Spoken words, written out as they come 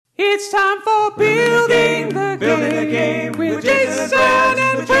It's time for building the game with Jason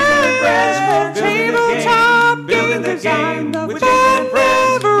and friends from Tabletop Game Design. The fun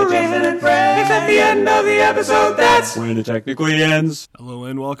never ends. It's at the end of the episode that's when it technically ends. Hello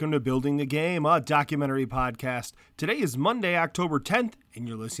and welcome to Building the Game, a documentary podcast. Today is Monday, October 10th, and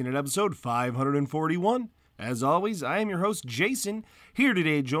you're listening to episode 541. As always, I am your host, Jason, here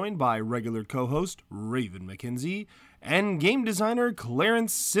today joined by regular co-host Raven McKenzie and game designer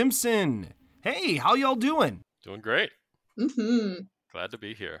Clarence Simpson. Hey, how y'all doing? Doing great. Mm-hmm. Glad to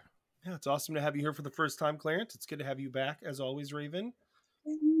be here. Yeah, it's awesome to have you here for the first time, Clarence. It's good to have you back, as always, Raven.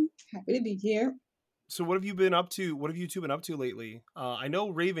 Happy to be here. So what have you been up to? What have you two been up to lately? I know,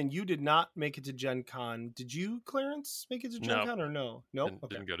 Raven, you did not make it to Gen Con. Did you, Clarence, make it to Gen Con or no? Nope.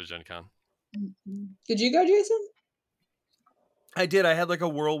 Didn't go to Gen Con. Mm-hmm. Did you go, Jason? I did. I had like a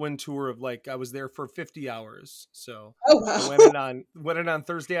whirlwind tour of I was there for 50 hours. So wow. I went in on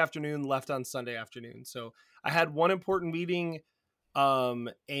Thursday afternoon, left on Sunday afternoon. So I had one important meeting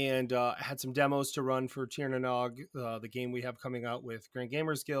and I had some demos to run for Tir na Nog, the game we have coming out with Grand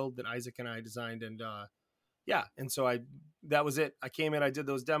Gamers Guild that Isaac and I designed. And and so that was it. I came in, I did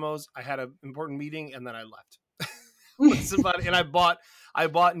those demos. I had an important meeting and then I left. That's about it. And I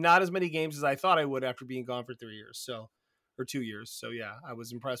bought not as many games as I thought I would after being gone for 3 years. Or 2 years. So yeah, I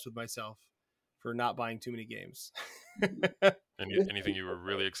was impressed with myself for not buying too many games. Anything you were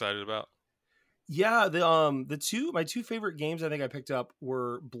really excited about? Yeah, my two favorite games I think I picked up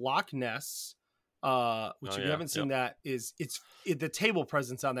were Block Ness, which if you haven't seen that the table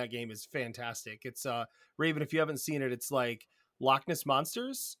presence on that game is fantastic. It's Raven, if you haven't seen it, it's like Loch Ness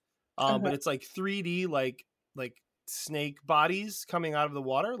Monsters, but it's like 3D like snake bodies coming out of the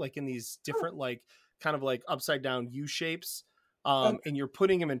water, like in these different kind of like upside down U shapes. And you're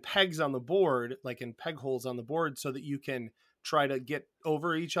putting them in pegs on the board, like in peg holes on the board, so that you can try to get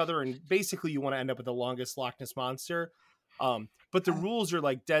over each other. And basically you want to end up with the longest Loch Ness monster. But the rules are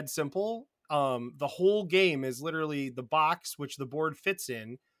like dead simple. The whole game is literally the box, which the board fits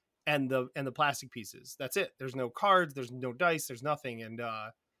in, and the plastic pieces. That's it. There's no cards, there's no dice, there's nothing. And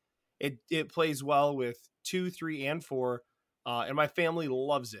it plays well with 2, 3, and 4. And my family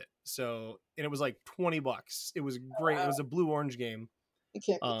loves it. So, and it was like $20. It was great. It was a blue orange game. You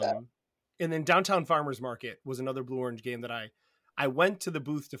can't beat that. And then Downtown Farmers Market was another blue orange game that I went to the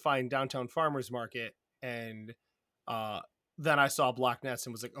booth to find Downtown Farmers Market, and then I saw Block Ness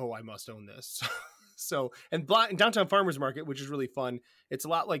and was like, oh, I must own this. So, and Downtown Farmers Market, which is really fun. It's a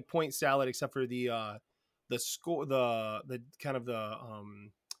lot like Point Salad, except for the score, the kind of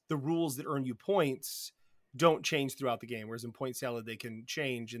the rules that earn you points don't change throughout the game, whereas in Point Salad they can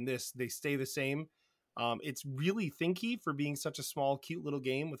change. In this, they stay the same. It's really thinky for being such a small, cute little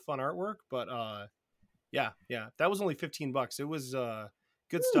game with fun artwork. But yeah, that was only $15. It was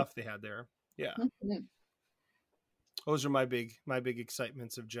good stuff they had there. Yeah, those are my big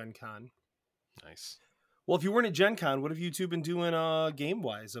excitements of Gen Con. Nice. Well, if you weren't at Gen Con, what have you two been doing game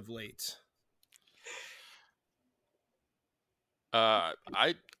wise of late?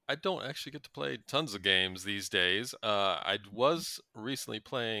 I don't actually get to play tons of games these days. I was recently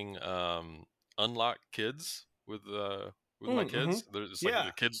playing Unlock Kids with my kids. There's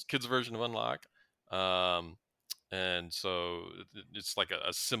like the kids version of Unlock, and so it's like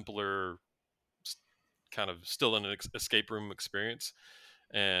a simpler kind of still an escape room experience,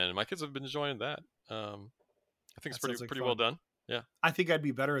 and my kids have been enjoying that. I think it's pretty well done. Yeah, I think I'd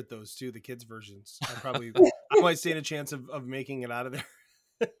be better at those too, the kids versions. I might stand a chance of making it out of there.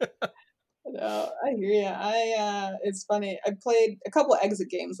 No, I hear you. It's funny. I played a couple of exit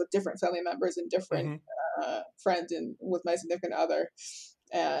games with different family members and different friends, and with my significant other.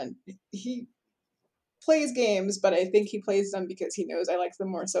 And he plays games, but I think he plays them because he knows I like them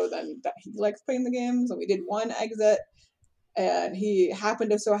more so than that he likes playing the games. And we did one exit, and he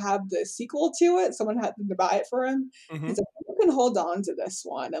happened to so have the sequel to it. Someone had to buy it for him. He's like, you can hold on to this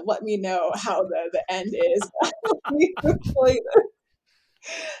one and let me know how the end is.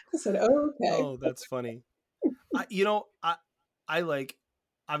 I said, okay. Oh, that's funny. I like,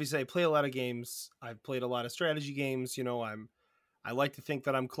 obviously I play a lot of games. I've played a lot of strategy games. I like to think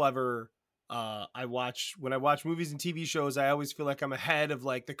that I'm clever. When I watch movies and TV shows, I always feel like I'm ahead of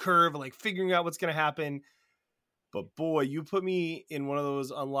like the curve, like figuring out what's going to happen. But boy, you put me in one of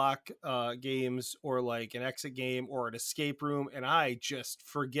those Unlock games or like an exit game or an escape room, and I just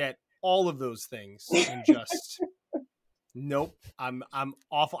forget all of those things and just nope. I'm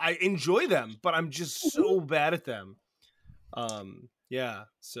awful. I enjoy them, but I'm just so bad at them. Yeah.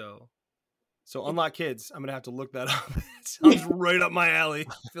 So Unlock Kids, I'm gonna have to look that up. It sounds right up my alley.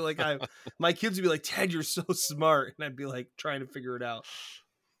 I feel like my kids would be like, Ted, you're so smart, and I'd be like trying to figure it out.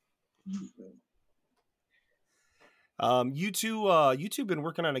 You two been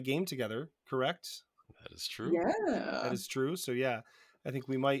working on a game together, correct? That is true. Yeah, that is true. So yeah, I think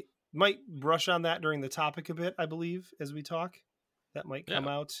we might brush on that during the topic a bit. I believe as we talk, that might come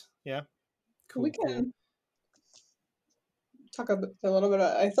out. Yeah, cool. We can talk a little bit.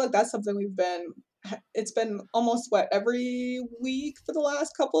 I feel like that's something it's been almost every week for the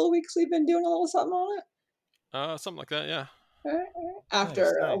last couple of weeks we've been doing a little something on it. Something like that, yeah.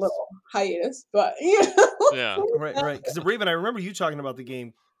 After a little hiatus, but yeah, right. Because Raven, I remember you talking about the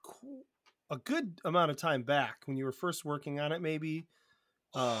game a good amount of time back when you were first working on it. Maybe.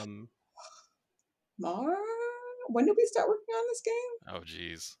 When did we start working on this game? Oh,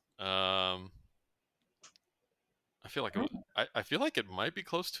 geez. I feel like I feel like it might be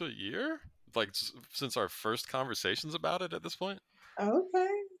close to a year, like since our first conversations about it at this point. Okay,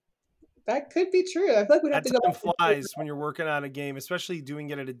 that could be true. I feel like we'd have to go. Time flies when you're working on a game, especially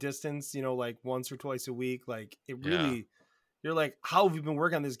doing it at a distance. Like once or twice a week. Like it really, you're like, how have you been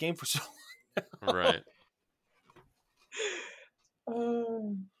working on this game for so long? Right.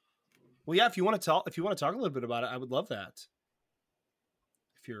 Well, yeah. If you want to talk a little bit about it, I would love that.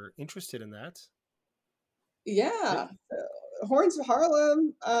 If you're interested in that. Yeah. Horns of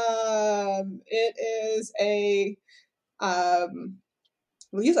Harlem. It is a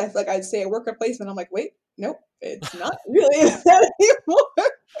usually I feel like I'd say a worker placement. I'm like, wait, nope, it's not really that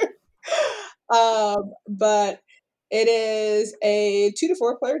anymore. But it is a 2 to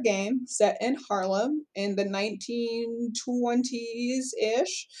 4 player game set in Harlem in the 1920s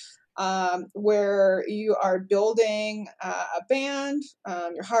ish. Where you are building a band,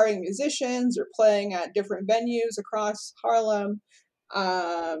 you're hiring musicians, you're playing at different venues across Harlem,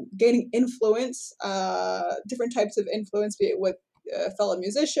 gaining influence, different types of influence, be it with fellow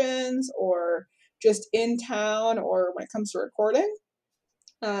musicians or just in town or when it comes to recording.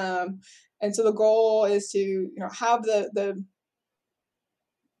 And so the goal is to have the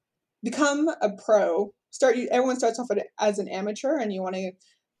become a pro. Everyone starts off as an amateur, and you want to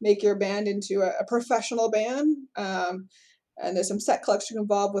make your band into a professional band. And there's some set collection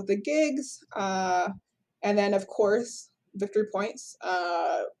involved with the gigs. And then, of course, victory points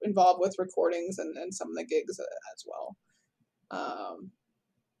involved with recordings and some of the gigs as well.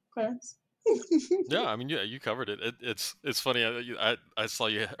 Clarence? Yeah, I mean, you covered it. It's funny. I saw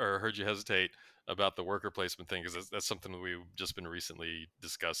you or heard you hesitate about the worker placement thing because that's something that we've just been recently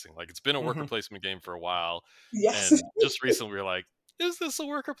discussing. Like, it's been a worker placement game for a while, yes. And just recently we were like, is this a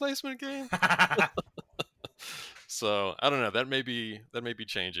worker placement game? So I don't know. That may be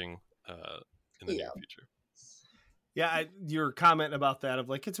changing in the near future. Yeah, your comment about that of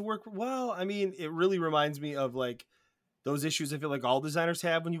like it's a work. Well, I mean, it really reminds me of like those issues I feel like all designers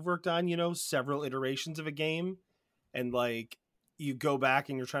have when you've worked on several iterations of a game, and like you go back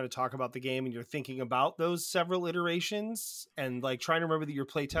and you're trying to talk about the game and you're thinking about those several iterations and like trying to remember that your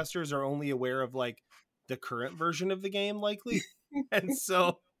play testers are only aware of like the current version of the game likely. And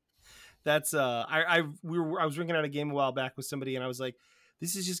so that's I was working on a game a while back with somebody and I was like,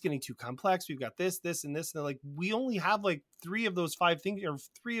 this is just getting too complex. We've got this and this, and they're like, we only have like three of those five things you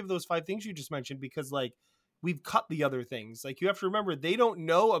just mentioned because like we've cut the other things. Like you have to remember they don't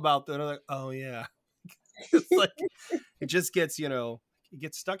know about them. Like, oh yeah. It's like it just gets, it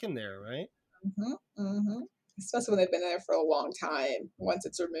gets stuck in there, right? Mm-hmm, mm-hmm. Especially when they've been there for a long time. Once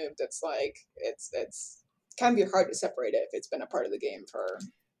it's removed, it's like it's can be hard to separate it if it's been a part of the game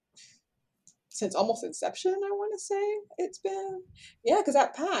since almost inception. I want to say it's been, because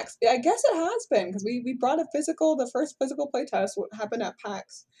at PAX, I guess it has been because we brought the first physical playtest. What happened at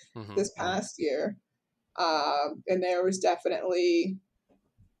PAX this past year, and there was definitely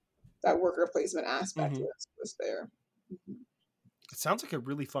that worker placement aspect was there. It sounds like a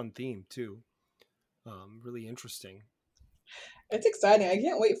really fun theme too. Really interesting. It's exciting. I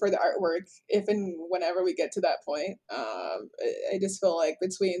can't wait for the artwork if and whenever we get to that point. I just feel like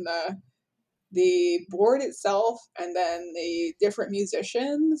between the board itself and then the different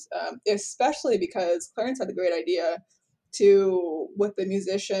musicians, especially because Clarence had a great idea with the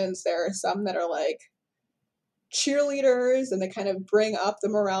musicians, there are some that are like cheerleaders and they kind of bring up the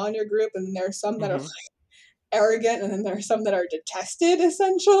morale in your group, and there are some that are like arrogant, and then there are some that are detested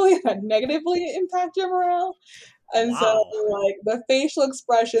essentially that negatively impact your morale. And so like the facial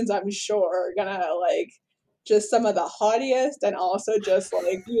expressions I'm sure are gonna like just some of the haughtiest and also just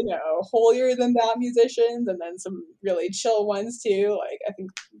like holier than thou musicians, and then some really chill ones too. Like I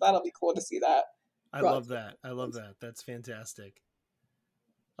think that'll be cool to see that. I love that. That's fantastic.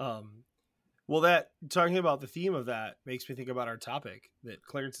 Well, that talking about the theme of that makes me think about our topic that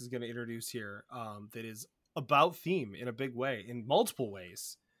Clarence is going to introduce here. That is about theme in a big way, in multiple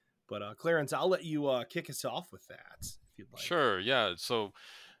ways, But Clarence, I'll let you kick us off with that if you'd like. Sure. Yeah. So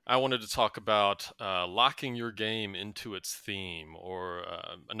I wanted to talk about locking your game into its theme, or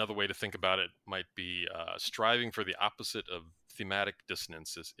another way to think about it might be striving for the opposite of thematic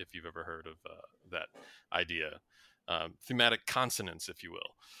dissonance, if you've ever heard of that idea. Thematic consonance, if you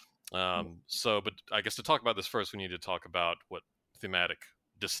will. But I guess to talk about this first, we need to talk about what thematic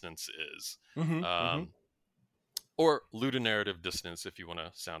dissonance is. Or ludonarrative dissonance, if you want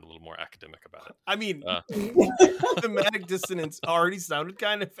to sound a little more academic about it. I mean, thematic dissonance already sounded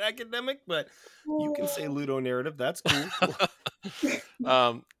kind of academic, but you can say ludonarrative. That's cool.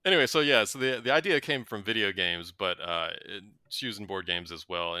 Anyway, so the idea came from video games, but it's used in board games as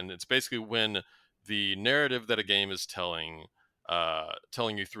well. And it's basically when the narrative that a game is telling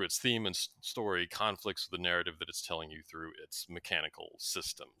you through its theme and story conflicts with the narrative that it's telling you through its mechanical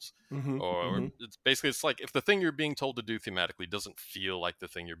systems. It's like if the thing you're being told to do thematically doesn't feel like the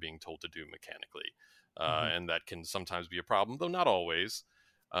thing you're being told to do mechanically. And that can sometimes be a problem, though not always.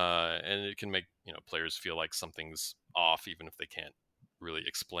 And it can make players feel like something's off, even if they can't really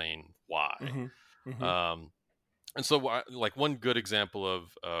explain why. And so, like one good example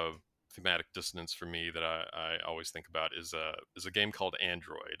of thematic dissonance for me that I always think about is a game called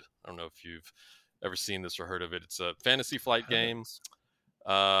Android. I don't know if you've ever seen this or heard of it. It's a fantasy flight game.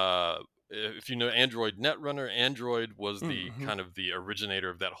 If you know Android Netrunner, Android was the kind of the originator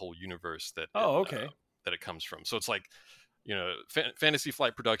of that whole universe that that it comes from. So it's like fantasy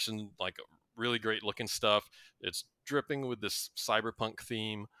flight production, like really great looking stuff. It's dripping with this cyberpunk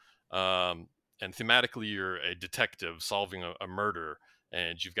theme, and thematically you're a detective solving a murder.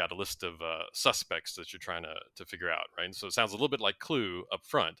 And you've got a list of suspects that you're trying to figure out, right? And so it sounds a little bit like Clue up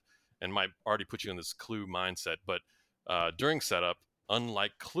front and might already put you in this Clue mindset. But during setup,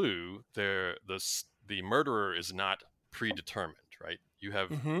 unlike Clue, the murderer is not predetermined, right? You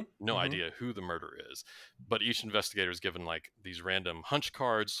have no idea who the murderer is. But each investigator is given like these random hunch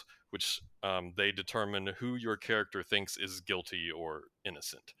cards, which they determine who your character thinks is guilty or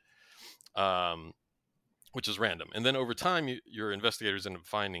innocent. Which is random. And then over time, your investigators end up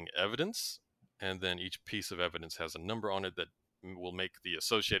finding evidence, and then each piece of evidence has a number on it that will make the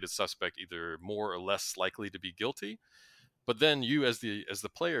associated suspect either more or less likely to be guilty. But then you, as the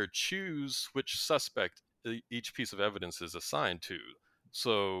player, choose which suspect each piece of evidence is assigned to.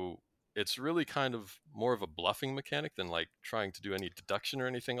 So it's really kind of more of a bluffing mechanic than like trying to do any deduction or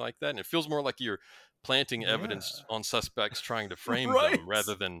anything like that. And it feels more like you're planting evidence on suspects, trying to frame them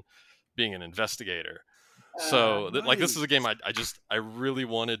rather than being an investigator. So like this is a game I really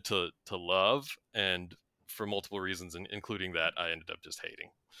wanted to love, and for multiple reasons, including that, I ended up just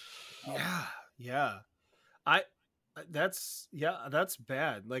hating. That's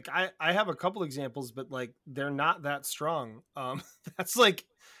bad. Like I have a couple examples, but like they're not that strong. That's like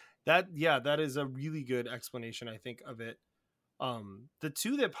that. Yeah, that is a really good explanation, I think, of it. The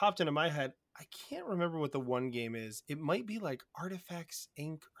two that popped into my head, I can't remember what the one game is. It might be like Artifacts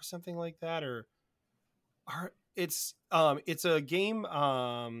Inc. or something like that, or it's a game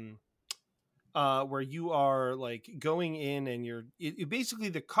where you are like going in and you're basically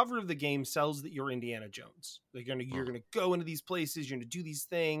the cover of the game sells that you're Indiana Jones. Like you're gonna go into these places, you're gonna do these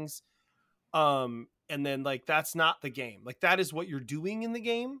things, and then like that's not the game. Like that is what you're doing in the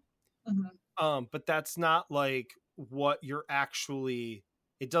game, but that's not like what you're actually.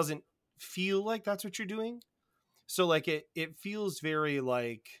 It doesn't feel like that's what you're doing. So like it feels very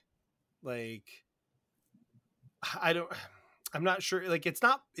like I'm not sure. Like it's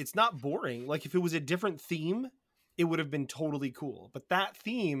not boring. Like if it was a different theme, it would have been totally cool. But that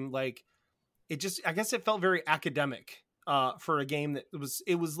theme, like I guess it felt very academic for a game that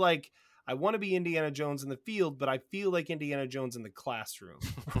it was like, I want to be Indiana Jones in the field, but I feel like Indiana Jones in the classroom.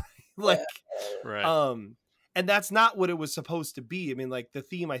 Like, right. And that's not what it was supposed to be. I mean, like the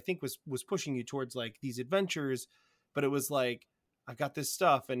theme I think was pushing you towards like these adventures, but it was like, I've got this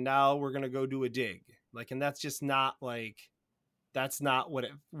stuff and now we're going to go do a dig. Like, and that's just not like, that's not what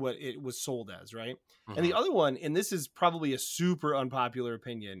it was sold as. Right. And the other one, and this is probably a super unpopular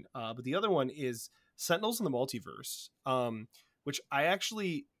opinion, but the other one is Sentinels in the Multiverse, which I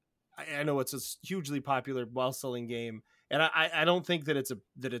know it's a hugely popular, well-selling game. And I don't think that it's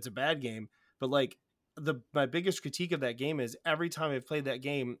a bad game, but like my biggest critique of that game is every time I've played that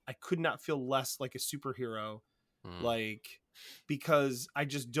game, I could not feel less like a superhero, like, because I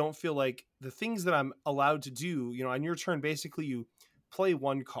just don't feel like the things that I'm allowed to do, on your turn, basically you play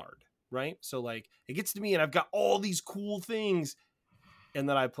one card, right? So like it gets to me and I've got all these cool things and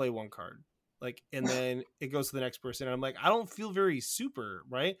then I play one card, like, and then it goes to the next person and I'm like, I don't feel very super,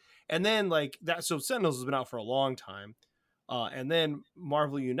 right? And then like that, so Sentinels has been out for a long time. And then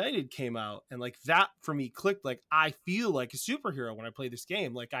Marvel United came out, and like that for me clicked. Like I feel like a superhero when I play this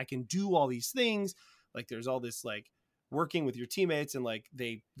game. Like I can do all these things. Like there's all this like working with your teammates, and like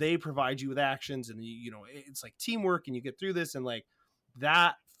they provide you with actions, and you know it's like teamwork, and you get through this, and like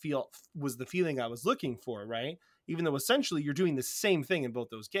that was the feeling I was looking for, right? Even though essentially you're doing the same thing in both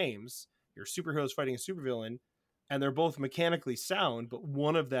those games. You're superheroes fighting a supervillain, and they're both mechanically sound, but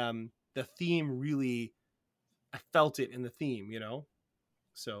one of them, the theme really, I felt it in the theme, you know?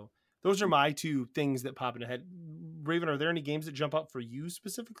 So those are my two things that pop in the head. Raven, are there any games that jump up for you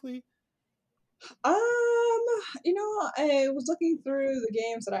specifically? You know, I was looking through the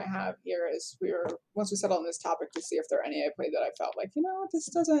games that I have here once we settled on this topic to see if there are any I played that I felt like, you know, this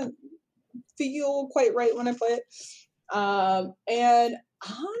doesn't feel quite right when I play it. And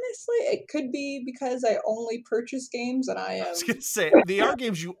honestly, it could be because I only purchase games and I was gonna say they are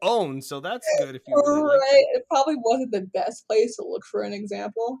games you own, so that's good if you really right. Like it probably wasn't the best place to look for an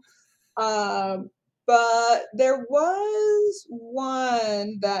example. But there was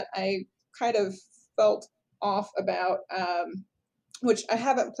one that I kind of felt off about, which I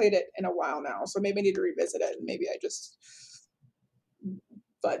haven't played it in a while now, so maybe I need to revisit it, and maybe I just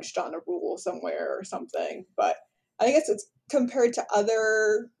fudged on a rule somewhere or something. But I guess it's compared to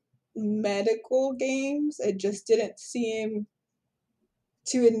other medical games, it just didn't seem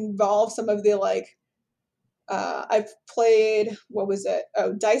to involve some of the like I've played, what was it?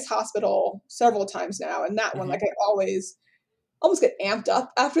 Oh, Dice Hospital several times now, and that one, like, I almost get amped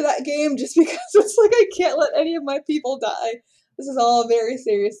up after that game just because it's like I can't let any of my people die. This is all a very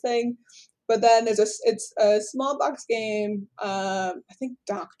serious thing. But then it's a small box game. I think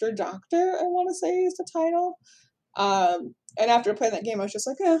Doctor, I want to say is the title. And after playing that game, I was just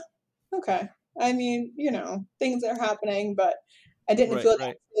like, yeah, okay. I mean, you know, things are happening, but I didn't feel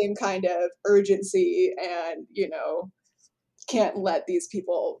that same kind of urgency and, you know, can't let these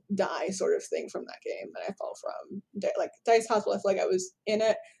people die sort of thing from that game that I felt from. Like Dice Hospital, I feel like I was in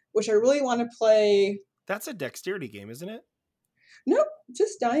it, which I really want to play. That's a dexterity game, isn't it? Nope,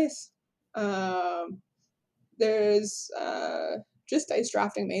 just dice. There's just dice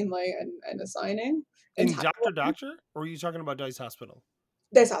drafting mainly and assigning. In Doctor? Or are you talking about Dice Hospital?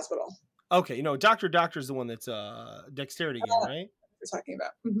 Dice Hospital. Okay, you know, Doctor is the one that's dexterity game, right? We're talking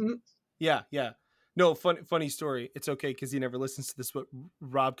about. Mm-hmm. Yeah. No, funny story. It's okay because he never listens to this, but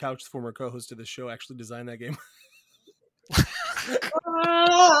Rob Couch, former co-host of the show, actually designed that game.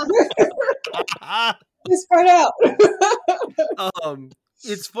 Just part out.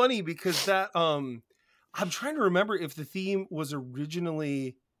 It's funny because that I'm trying to remember if the theme was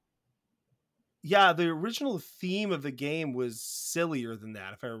originally. Yeah, the original theme of the game was sillier than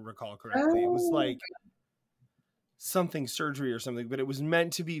that, if I recall correctly. It was like something surgery or something, but it was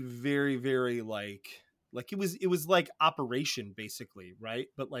meant to be very, very like it was like Operation basically, right?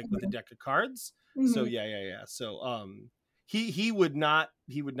 But like with a deck of cards. Mm-hmm. So yeah. So he would not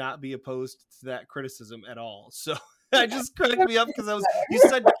be opposed to that criticism at all. So I just cracked me up because you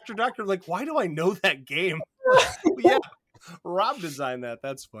said Doctor, like, why do I know that game? Yeah, Rob designed that.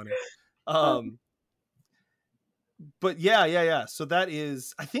 That's funny. But yeah. So that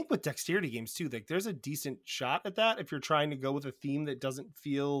is, I think with dexterity games too, like there's a decent shot at that if you're trying to go with a theme that doesn't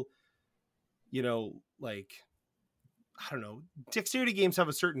feel, you know, like, I don't know, dexterity games have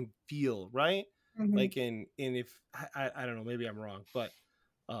a certain feel, right? Mm-hmm. Like and if I don't know, maybe I'm wrong, but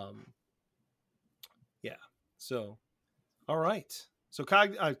yeah. So all right. So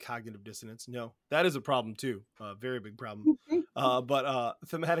cognitive dissonance, no, that is a problem too, very big problem. But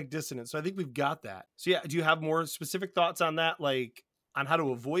thematic dissonance. So I think we've got that. So yeah, do you have more specific thoughts on that, like on how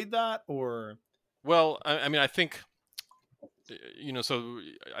to avoid that, or? Well, I mean, I think, you know, so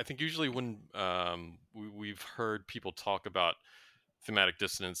I think usually when we've heard people talk about thematic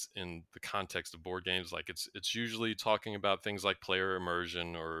dissonance in the context of board games, like it's usually talking about things like player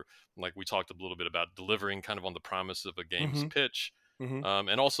immersion, or like we talked a little bit about delivering kind of on the promise of a game's pitch. Mm-hmm.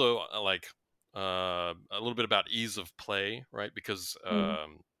 And also like a little bit about ease of play, right? Because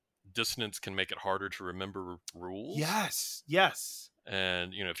dissonance can make it harder to remember rules. Yes.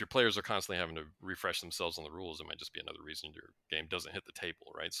 And, you know, if your players are constantly having to refresh themselves on the rules, it might just be another reason your game doesn't hit the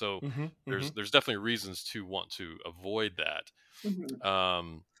table, right? So there's definitely reasons to want to avoid that.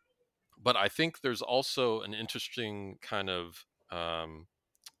 Mm-hmm. But I think there's also an interesting kind of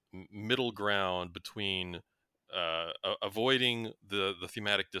middle ground between avoiding the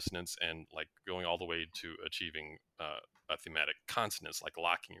thematic dissonance and like going all the way to achieving a thematic consonance, like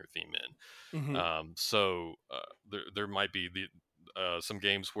locking your theme in. Mm-hmm. So there might be some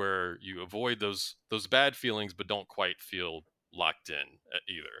games where you avoid those bad feelings, but don't quite feel locked in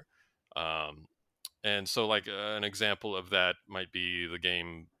either. And so like an example of that might be the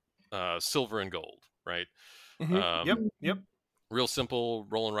game Silver and Gold, right? Mm-hmm. Yep. Real simple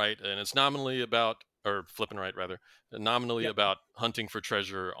roll and write, and it's nominally about, or flip and write rather, nominally about hunting for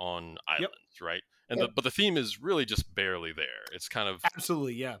treasure on islands, right? And but the theme is really just barely there. It's kind of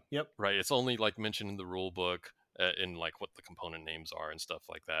absolutely, yep, right. It's only like mentioned in the rule book, in like what the component names are and stuff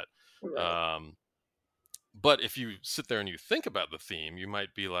like that. Right. But if you sit there and you think about the theme, you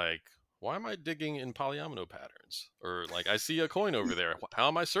might be like, why am I digging in polyomino patterns? Or like, I see a coin over there. How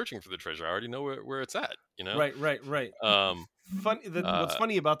am I searching for the treasure? I already know where it's at, you know? Right. What's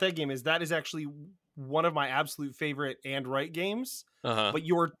funny about that game is that is actually one of my absolute favorite and right games. But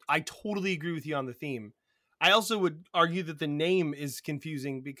I totally agree with you on the theme. I also would argue that the name is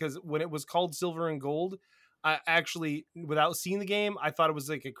confusing because when it was called Silver and Gold, I actually, without seeing the game, I thought it was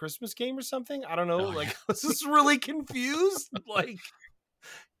like a Christmas game or something. I don't know. I was just really confused.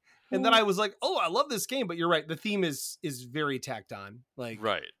 And then I was like, oh, I love this game. But you're right. The theme is very tacked on.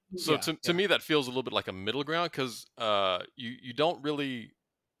 Right. So to me, that feels a little bit like a middle ground because you don't really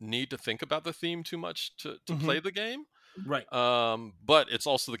need to think about the theme too much to play the game. Right. But it's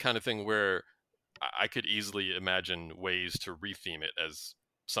also the kind of thing where I could easily imagine ways to retheme it as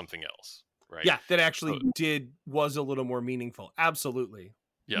something else. Right. Yeah, that actually was a little more meaningful. Absolutely.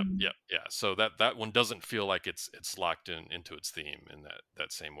 Yeah. So that one doesn't feel like it's locked into its theme in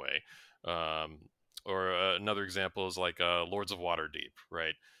that same way. Or another example is like Lords of Waterdeep,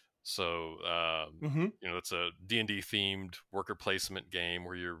 right? So it's a D&D themed worker placement game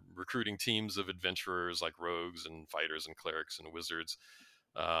where you're recruiting teams of adventurers like rogues and fighters and clerics and wizards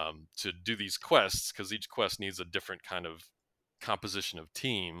to do these quests, because each quest needs a different kind of composition of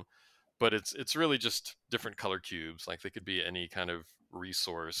team. But it's really just different color cubes. Like they could be any kind of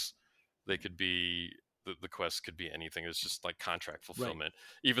resource. They could be the quest could be anything. It's just like contract fulfillment.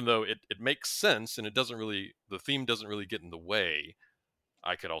 Right. Even though it makes sense and the theme doesn't really get in the way,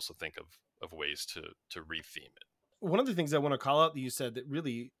 I could also think of ways to retheme it. One of the things I want to call out that you said that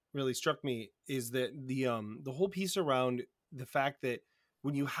really, really struck me is that the whole piece around the fact that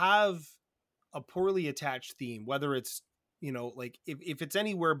when you have a poorly attached theme, whether it's like if it's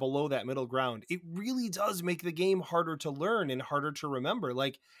anywhere below that middle ground, it really does make the game harder to learn and harder to remember.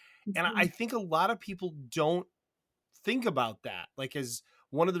 And I think a lot of people don't think about that, as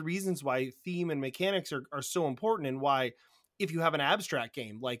one of the reasons why theme and mechanics are so important, and why if you have an abstract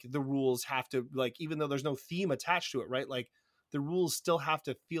game, the rules have to, even though there's no theme attached to it, right? The rules still have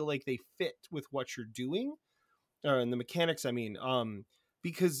to feel like they fit with what you're doing, and the mechanics, I mean,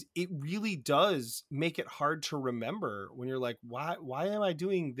 because it really does make it hard to remember when you're like, why am I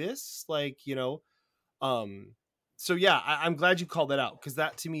doing this? So yeah, I'm glad you called that out, because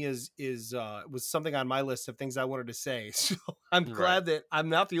that to me was something on my list of things I wanted to say. So I'm glad that I'm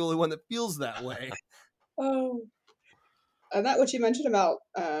not the only one that feels that way. Oh, and that what you mentioned about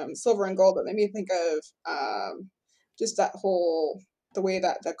Silver and Gold, that made me think of just that the way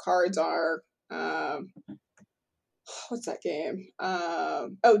that the cards are. What's that game?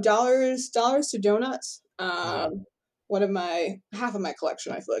 Dollars to Donuts. Half of my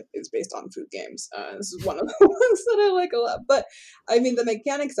collection, I feel like, is based on food games. This is one of the ones that I like a lot. But I mean, the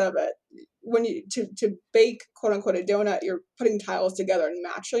mechanics of it, when you to bake quote unquote a donut, you're putting tiles together and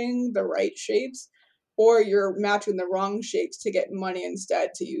matching the right shapes, or you're matching the wrong shapes to get money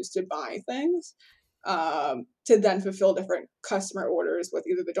instead to use to buy things, to then fulfill different customer orders with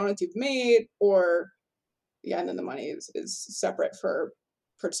either the donuts you've made or and then the money is separate for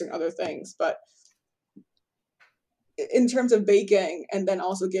purchasing other things. But in terms of baking and then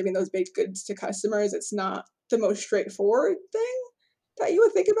also giving those baked goods to customers, it's not the most straightforward thing that you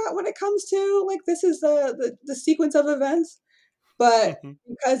would think about when it comes to this is the sequence of events. But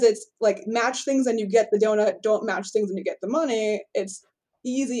because it's match things and you get the donut, don't match things and you get the money, it's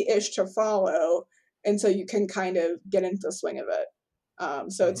easy-ish to follow, and so you can kind of get into the swing of it.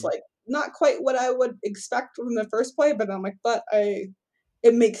 So it's not quite what I would expect from the first play, but I'm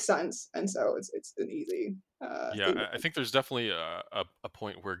it makes sense, and so it's an easy. I think there's definitely a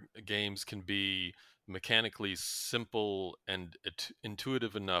point where games can be mechanically simple and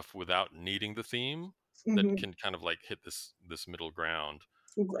intuitive enough without needing the theme, that can kind of hit this middle ground.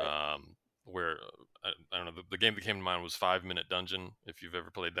 Right. Where I don't know, the game that came to mind was 5 Minute Dungeon. If you've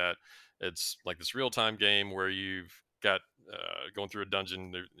ever played that, it's like this real-time game where you've got going through a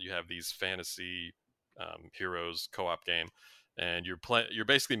dungeon. You have these fantasy heroes co-op game, and you're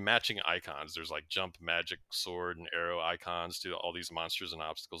basically matching icons. There's jump, magic, sword, and arrow icons to all these monsters and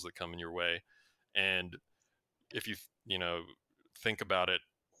obstacles that come in your way. And if you think about it,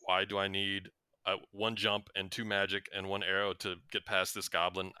 why do I need one jump and 2 magic and 1 arrow to get past this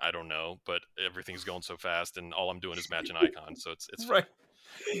goblin. I don't know, but everything's going so fast, and all I'm doing is matching icons. So it's right.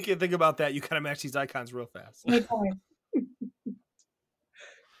 You can't think about that. You kind of match these icons real fast.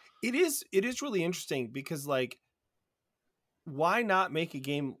 It is really interesting because, like, why not make a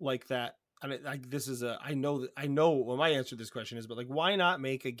game like that? And I know what my answer to this question is, but like, why not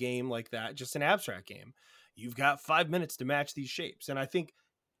make a game like that just an abstract game? You've got 5 minutes to match these shapes. And I think,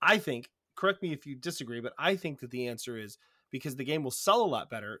 correct me if you disagree, but I think that the answer is because the game will sell a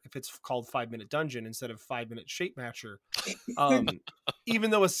lot better if it's called 5 Minute Dungeon instead of 5 Minute Shape Matcher. Even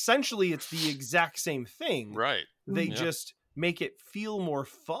though essentially it's the exact same thing, right? They just make it feel more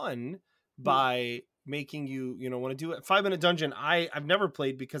fun by making you want to do it. 5 Minute Dungeon, I've never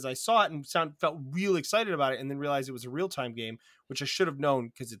played because I saw it and felt real excited about it, and then realized it was a real-time game, which I should have known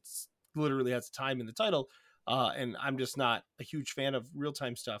because it's literally has time in the title. And I'm just not a huge fan of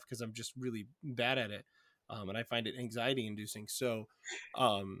real-time stuff because I'm just really bad at it. And I find it anxiety inducing. So,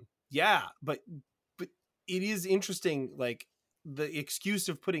 but it is interesting. Like, the excuse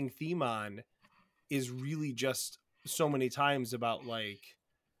of putting theme on is really just so many times about, like,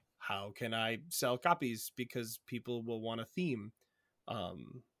 how can I sell copies because people will want a theme.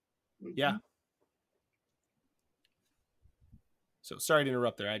 Yeah. So sorry to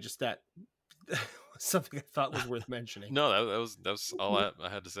interrupt there. That something I thought was worth mentioning. No, that was all I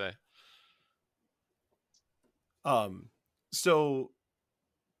had to say. So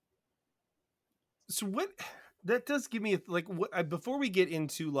what that does give me, like, what before we get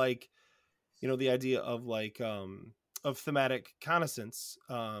into, like, the idea of, like, of thematic connaissance,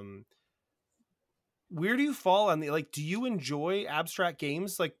 where do you fall on the, like, do you enjoy abstract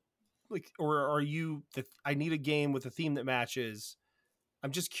games, like, or are you I need a game with a theme that matches?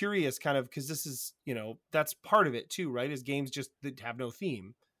 I'm just curious, kind of, because this is, that's part of it too, right? Is games just that have no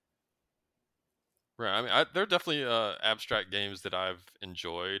theme. Right. I mean, there are definitely abstract games that I've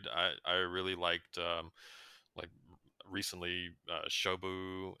enjoyed. I really liked, like, recently,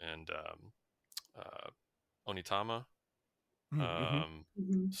 Shobu and Onitama,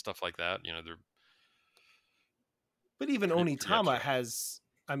 stuff like that. They're. But even Onitama has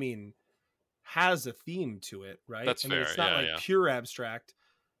a theme to it, right? That's fair. It's not pure abstract.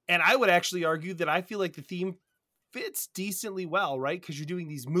 And I would actually argue that I feel like the theme fits decently well, right? Because you're doing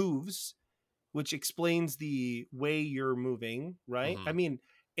these moves, which explains the way you're moving, right? I mean,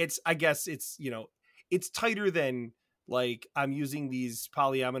 I guess it's tighter than, like, I'm using these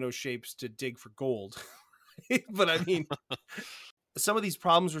polyomino shapes to dig for gold. But I mean, some of these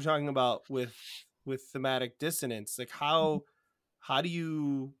problems we're talking about with thematic dissonance, like, how do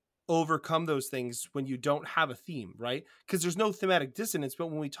you overcome those things when you don't have a theme, right? Because there's no thematic dissonance, but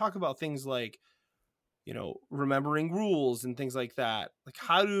when we talk about things like, remembering rules and things like that, like,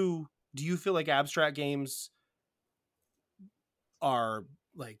 how do you feel like abstract games are,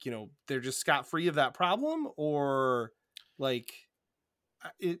 like, they're just scot-free of that problem? Or, like,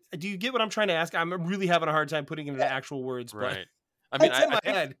 do you get what I'm trying to ask? I'm really having a hard time putting it into actual words, right? But I mean, it's in my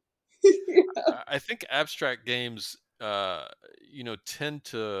head. I think abstract games, tend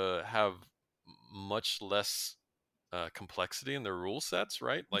to have much less complexity in their rule sets,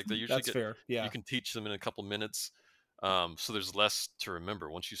 right? Like, they usually fair. Yeah. You can teach them in a couple minutes, so there's less to remember.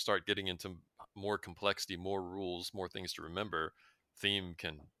 Once you start getting into more complexity, more rules, more things to remember, theme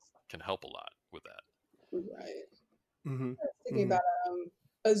can help a lot with that. Right. Thinking about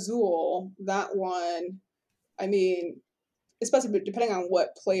Azul, that one. I mean, especially depending on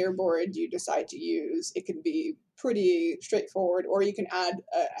what player board you decide to use, it can be pretty straightforward, or you can add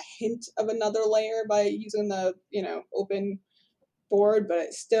a hint of another layer by using the open board, but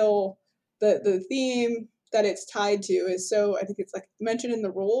it's still the theme that it's tied to is so, I think it's like mentioned in the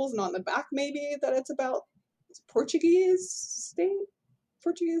rules and on the back maybe, that it's about Portuguese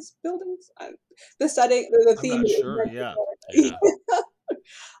buildings. The setting, the theme. I'm not sure. Yeah.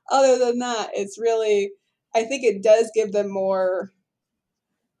 Other than that, it's really, I think it does give them more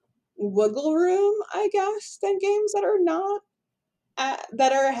wiggle room, I guess, than games that are not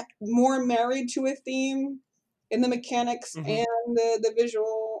that are more married to a theme in the mechanics and the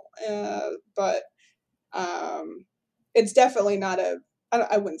visual. But it's definitely not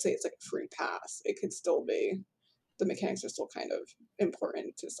I wouldn't say it's like a free pass. It could still be, the mechanics are still kind of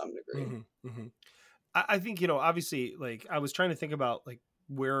important to some degree. I think, obviously, like, I was trying to think about, like,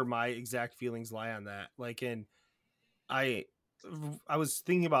 where my exact feelings lie on that. Like, and I was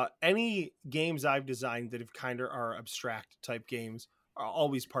thinking about any games I've designed that have kind of are abstract type games are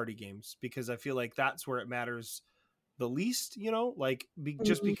always party games, because I feel like that's where it matters the least, like,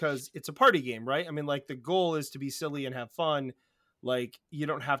 just because it's a party game, right? I mean, like, the goal is to be silly and have fun. Like, you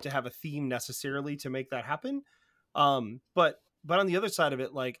don't have to have a theme necessarily to make that happen. But on the other side of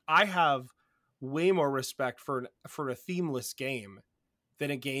it, like, I have way more respect for a themeless game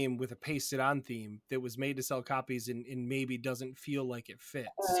than a game with a pasted on theme that was made to sell copies and maybe doesn't feel like it fits,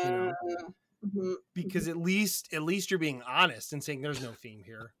 you know? Because at least you're being honest and saying there's no theme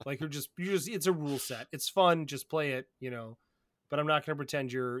here. Like, you're just it's a rule set. It's fun, just play it, you know. But I'm not going to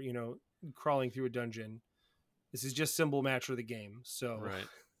pretend you're, you know, crawling through a dungeon. This is just symbol match for the game. So right.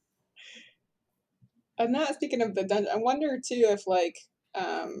 I'm not speaking of the dungeon. I wonder too if like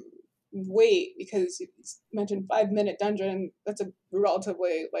wait, because you mentioned 5-minute dungeon. That's a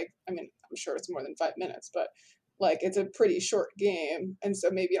relatively, like, I mean, I'm sure it's more than 5 minutes, but like, it's a pretty short game, and so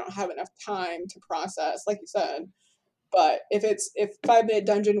maybe you don't have enough time to process, like you said. But if 5-minute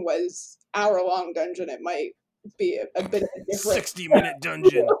dungeon was hour-long dungeon, it might be a bit of a different 60-minute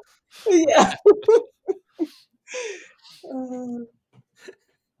dungeon. Yeah.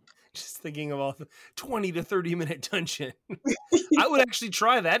 Just thinking of all the 20 to 30-minute dungeon. I would actually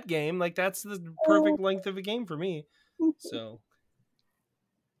try that game. Like, that's the perfect length of a game for me. So,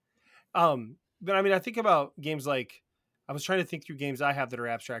 but I mean, I think about games like, I was trying to think through games I have that are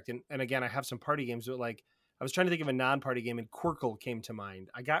abstract, and again, I have some party games, but like, I was trying to think of a non-party game, and Quirkle came to mind.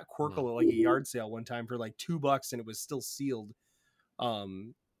 I got Quirkle at like a yard sale one time for like $2, and it was still sealed.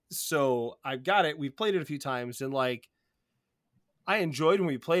 So I got it. We've played it a few times, and like, I enjoyed when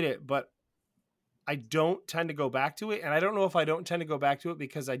we played it, but I don't tend to go back to it. And I don't know if I don't tend to go back to it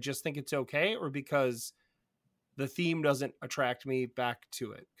because I just think it's okay, or because the theme doesn't attract me back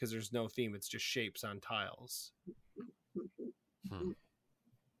to it, because there's no theme. It's just shapes on tiles.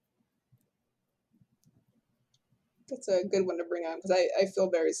 That's a good one to bring on, because I feel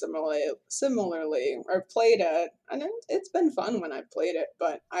very similarly. I've played it, and it's been fun when I've played it,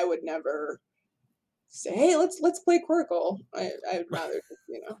 but I would never say, hey, let's play Quirkle. I'd rather just,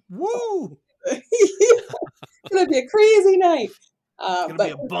 you know, woo! It's gonna be a crazy night. It's gonna be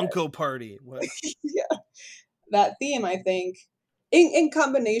a bunko party. Yeah, that theme, I think, in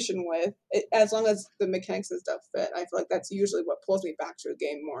combination with it, as long as the mechanics and stuff fit, I feel like that's usually what pulls me back to a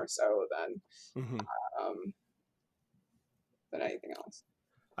game more so than anything else.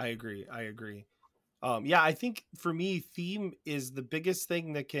 I agree. Yeah, I think for me, theme is the biggest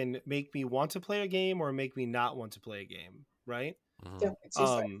thing that can make me want to play a game or make me not want to play a game, right?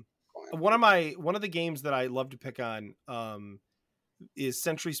 One of the games that I love to pick on is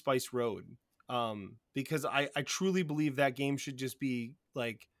Century Spice Road, because I truly believe that game should just be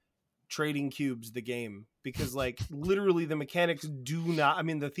like trading cubes, the game, because like literally the mechanics do not, I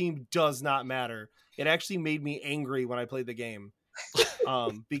mean, the theme does not matter. It actually made me angry when I played the game.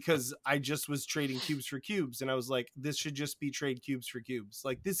 Because I just was trading cubes for cubes, and I was like, this should just be trade cubes for cubes.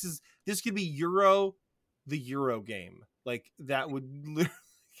 Like, this could be the Euro game. Like, that would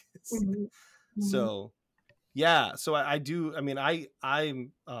literally so yeah. So I do, I mean, I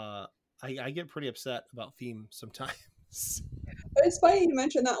get pretty upset about theme sometimes. It's funny you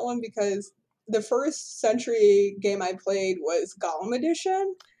mentioned that one, because the first Century game I played was Gollum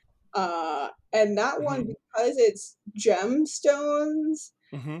Edition. And that one, because it's gemstones,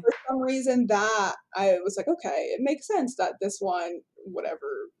 for some reason, that I was like, okay, it makes sense that this one,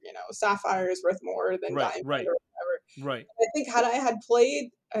 whatever, you know, sapphire is worth more than diamond or whatever. Right. I think had I had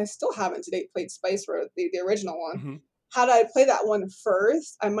played, I still haven't to date played Spice Road, the original one. Had I played that one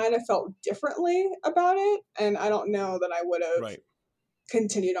first, I might have felt differently about it, and I don't know that I would have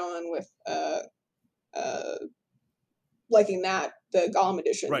continued on with liking the Gollum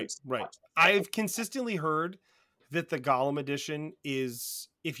Edition. Right. I've consistently heard that the Gollum Edition is,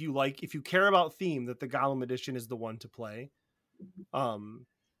 if you care about theme, that the Gollum Edition is the one to play.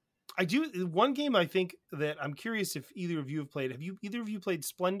 I do one game I think that I'm curious if either of you have played. Have either of you played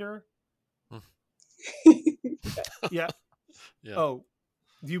Splendor? Yeah. Oh,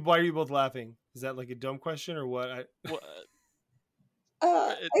 why are you both laughing? Is that like a dumb question or what? I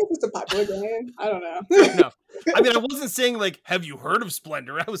think it's a popular game. I don't know. Fair enough. I mean, I wasn't saying like, have you heard of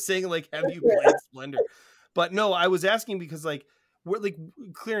Splendor? I was saying like, have you played Splendor? But no, I was asking because like,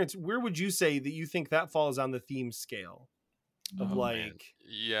 Clarence, where would you say that you think that falls on the theme scale of man.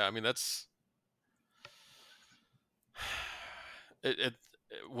 Yeah, I mean, that's it.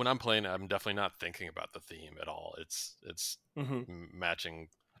 When I'm playing, I'm definitely not thinking about the theme at all. It's matching.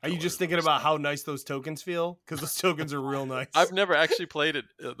 Are you just thinking about how nice those tokens feel? Because those tokens are real nice. I've never actually played it,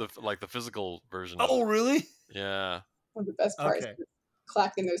 the physical version. Oh, really? Yeah. One of the best parts is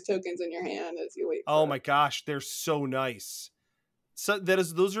collecting those tokens in your hand as you wait. Oh my gosh, they're so nice. So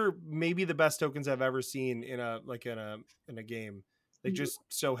those are maybe the best tokens I've ever seen in a game. They're just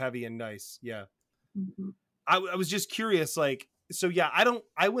so heavy and nice. Yeah. I was just curious, like, so yeah,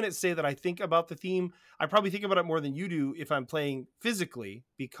 I wouldn't say that I think about the theme. I probably think about it more than you do if I'm playing physically,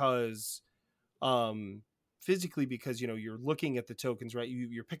 because you're looking at the tokens, right?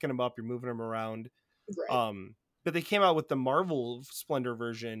 You're picking them up, you're moving them around. Right. But they came out with the Marvel Splendor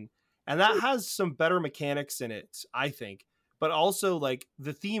version, and that has some better mechanics in it, I think. But also, like,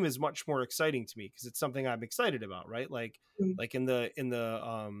 the theme is much more exciting to me because it's something I'm excited about, right? Like in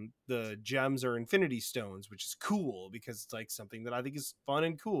the gems or Infinity Stones, which is cool because it's like something that I think is fun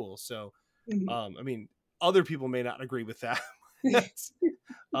and cool. So, I mean, other people may not agree with that.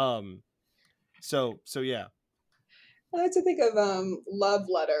 So yeah. I like to think of Love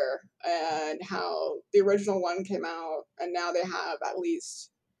Letter and how the original one came out, and now they have at least,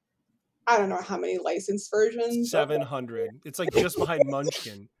 I don't know how many licensed versions. 700. It's like just behind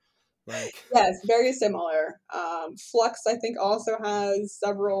Munchkin. Like, yes, very similar. Flux, I think, also has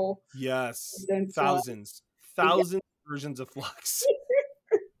several. Yes, thousands versions of Flux.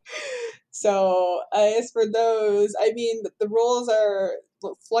 So as for those, I mean, the rules are,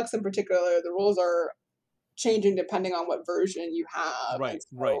 Flux in particular, the rules are changing depending on what version you have. Right, so,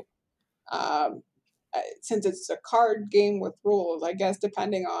 right. Since it's a card game with rules, I guess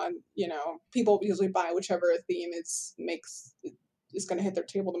depending on, people usually buy whichever theme is going to hit their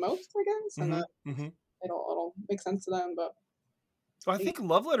table the most, I guess, and then it'll make sense to them. But I think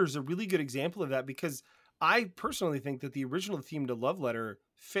Love Letter is a really good example of that, because I personally think that the original theme to Love Letter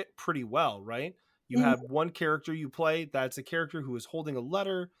fit pretty well, right? You have one character you play that's a character who is holding a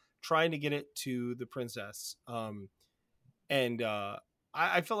letter trying to get it to the princess.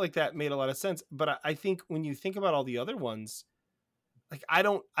 I felt like that made a lot of sense. But I think when you think about all the other ones, like, I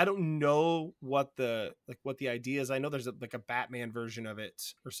don't know what the idea is. I know there's a Batman version of it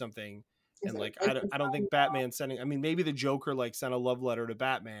or something. And like, I don't think Batman I mean, maybe the Joker like sent a love letter to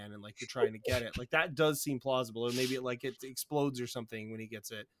Batman and like you're trying to get it. Like, that does seem plausible. Or maybe it explodes or something when he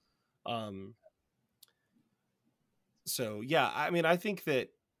gets it. So yeah, I mean, I think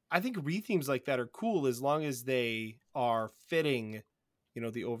rethemes like that are cool as long as they are fitting,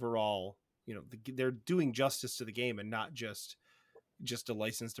 the overall, they're doing justice to the game and not just a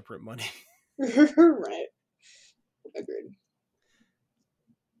license to print money. Right. Agreed.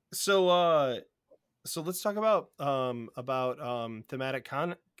 So let's talk about thematic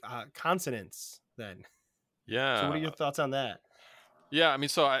consonants then. Yeah. So what are your thoughts on that? Yeah, I mean,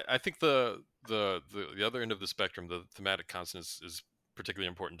 so I think the other end of the spectrum, the thematic consonants, is particularly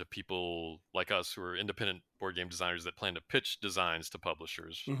important to people like us who are independent board game designers that plan to pitch designs to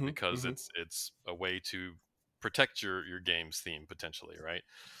publishers, because it's a way to protect your game's theme potentially, right?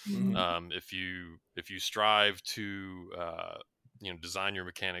 If you strive to design your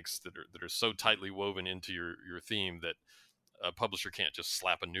mechanics that are so tightly woven into your theme that a publisher can't just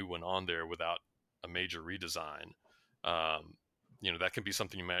slap a new one on there without a major redesign. That can be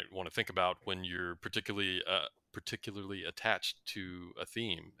something you might want to think about when you're particularly attached to a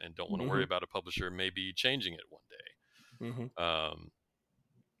theme and don't want to worry about a publisher maybe changing it one day.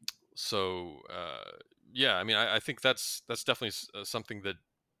 Yeah, I mean, I think that's definitely something that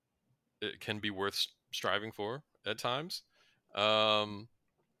it can be worth striving for at times. One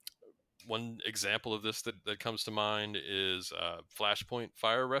example of this that comes to mind is Flashpoint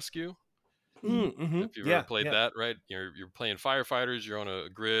Fire Rescue. If you've ever played that, right? You're playing firefighters. You're on a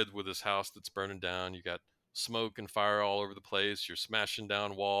grid with this house that's burning down. You got smoke and fire all over the place. You're smashing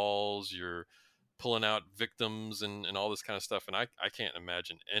down walls. You're pulling out victims and all this kind of stuff. And I can't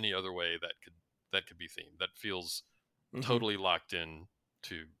imagine any other way that could be themed. That feels totally locked in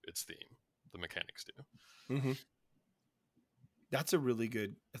to its theme. The mechanics do. That's a really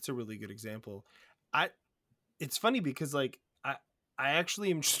good example. It's funny because like I actually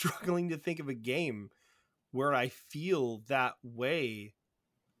am struggling to think of a game where I feel that way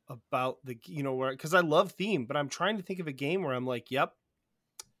about the, because I love theme, but I'm trying to think of a game where I'm like, yep,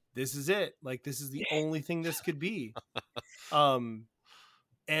 this is it. Like, this is the only thing this could be. And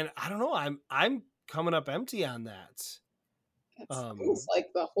I don't know, I'm coming up empty on that. It's almost like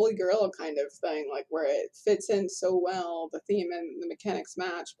the Holy Grail kind of thing, like where it fits in so well, the theme and the mechanics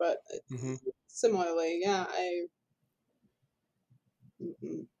match, but similarly, yeah,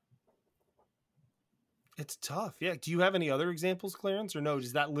 It's tough. Yeah. Do you have any other examples, Clarence, or no?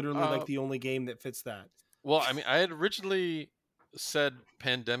 Is that literally like the only game that fits that? Well, I mean, I had originally said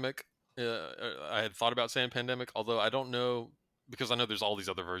Pandemic. I had thought about saying Pandemic, although I don't know, because I know there's all these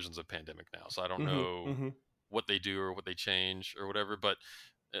other versions of Pandemic now, so I don't know what they do or what they change or whatever. But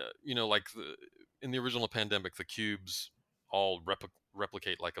like in the original Pandemic, the cubes all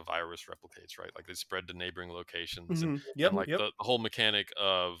replicate like a virus replicates, right? Like they spread to neighboring locations, and like the whole mechanic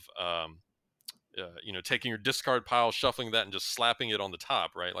of taking your discard pile, shuffling that, and just slapping it on the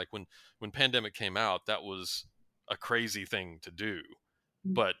top, right? Like when Pandemic came out, that was a crazy thing to do,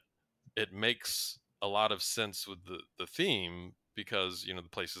 but it makes a lot of sense with the theme, because the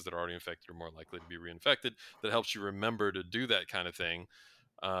places that are already infected are more likely to be reinfected. That helps you remember to do that kind of thing.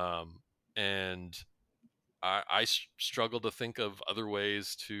 And I struggle to think of other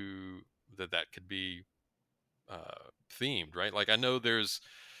ways that could be themed, right? Like I know there's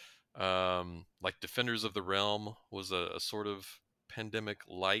like Defenders of the Realm was a sort of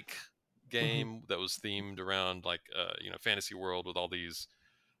Pandemic-like game that was themed around like fantasy world with all these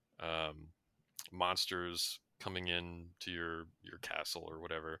monsters coming in to your castle or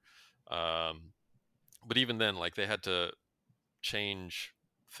whatever. But even then, like they had to change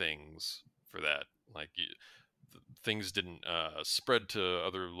things for that. Like things didn't spread to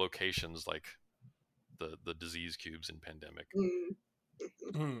other locations like the disease cubes in Pandemic. Even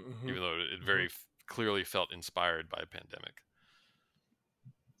though it very clearly felt inspired by Pandemic.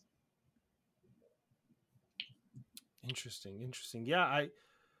 Interesting. Yeah,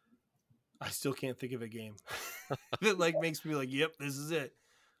 I still can't think of a game that like makes me like, yep, this is it.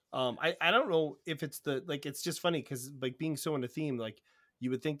 I don't know if it's it's just funny because like being so into theme, like you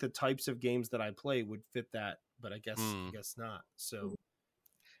would think the types of games that I play would fit that, but I guess not. So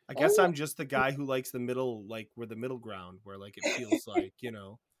I guess I'm just the guy who likes the middle, like where the middle ground, where like it feels like,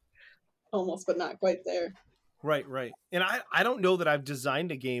 almost, but not quite there. Right. And I don't know that I've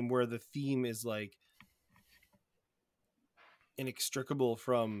designed a game where the theme is like inextricable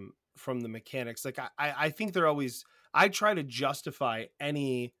from the mechanics. Like I think they're always, I try to justify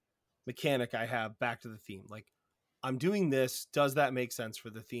any mechanic I have back to the theme. Like I'm doing this, does that make sense for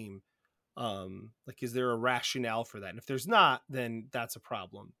the theme? Like is there a rationale for that? And if there's not, then that's a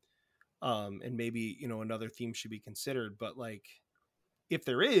problem. And maybe another theme should be considered. But like if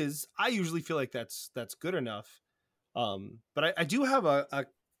there is, I usually feel like that's good enough. But I do have a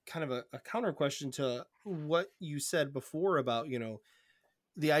kind of a counter question to what you said before about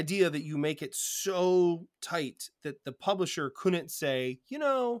the idea that you make it so tight that the publisher couldn't say,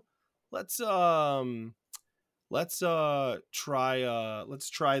 let's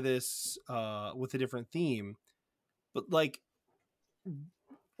try this with a different theme. But like,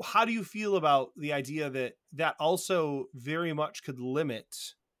 how do you feel about the idea that also very much could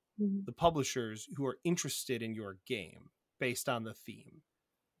limit the publishers who are interested in your game based on the theme?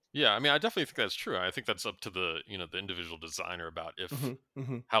 Yeah, I mean, I definitely think that's true. I think that's up to the the individual designer about if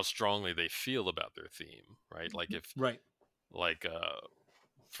how strongly they feel about their theme, right? Like if like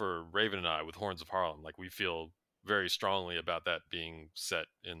for Raven and I with Horns of Harlem, like we feel very strongly about that being set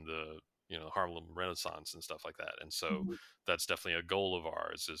in the Harlem Renaissance and stuff like that, and so that's definitely a goal of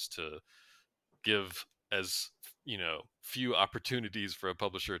ours, is to give as few opportunities for a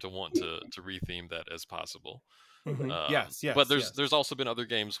publisher to want to retheme that as possible. Yes. But there's also been other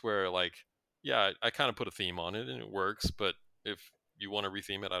games where like, yeah, I kind of put a theme on it and it works, but if you want to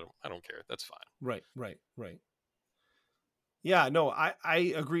retheme it, I don't care. That's fine. Right. Yeah, no,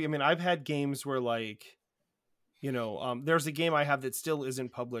 I agree. I mean, I've had games where like, there's a game I have that still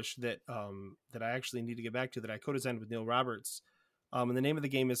isn't published that I actually need to get back to, that I co-designed with Neil Roberts. And the name of the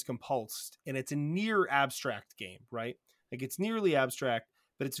game is Compulsed, and it's a near abstract game, right? Like it's nearly abstract,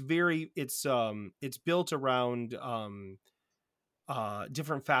 but it's built around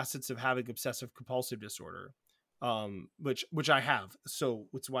different facets of having obsessive compulsive disorder, which I have. So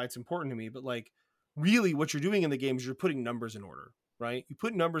it's why it's important to me. But like, really what you're doing in the game is you're putting numbers in order, right? You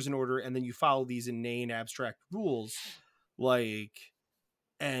put numbers in order and then you follow these inane abstract rules, like,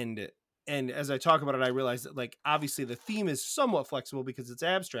 and as I talk about it, I realize that like, obviously the theme is somewhat flexible because it's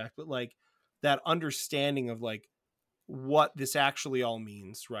abstract, but like that understanding of like what this actually all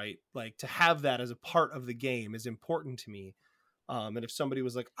means, right? Like to have that as a part of the game is important to me. And if somebody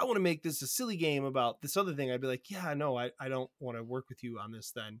was like, I want to make this a silly game about this other thing, I'd be like, yeah, no, I don't want to work with you on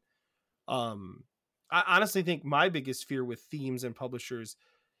this then. I honestly think my biggest fear with themes and publishers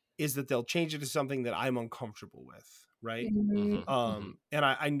is that they'll change it to something that I'm uncomfortable with, right? And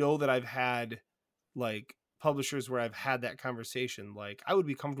I know that I've had like publishers where I've had that conversation, like I would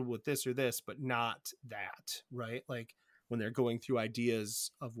be comfortable with this or this, but not that, right? Like when they're going through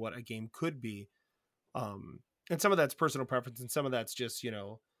ideas of what a game could be. And some of that's personal preference, and some of that's just,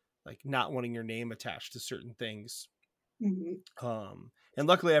 like not wanting your name attached to certain things. And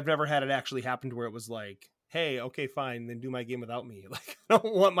luckily I've never had it actually happen to where it was like, hey, okay, fine, then do my game without me. Like I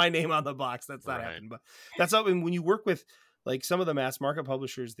don't want my name on the box. That's not happening. But that's how, when you work with like some of the mass market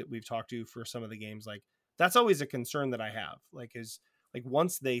publishers that we've talked to for some of the games, like that's always a concern that I have. Like is like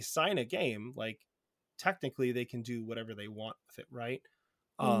once they sign a game, like technically they can do whatever they want with it, right?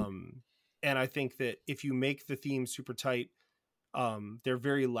 And I think that if you make the theme super tight, they're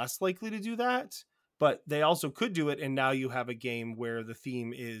very less likely to do that. But they also could do it, and now you have a game where the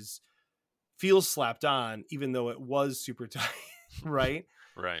theme feels slapped on, even though it was super tight, right?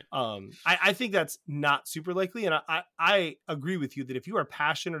 Right. I think that's not super likely, and I agree with you that if you are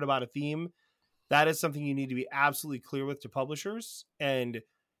passionate about a theme, that is something you need to be absolutely clear with to publishers, and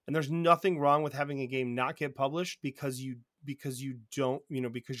there's nothing wrong with having a game not get published because you don't,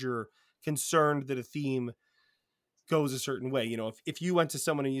 because you're concerned that a theme goes a certain way. If you went to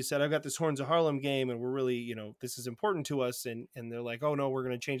someone and you said, I've got this Horns of Harlem game and we're really, this is important to us, and they're like, oh no, we're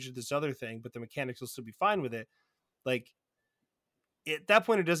going to change it to this other thing, but the mechanics will still be fine with it. Like, at that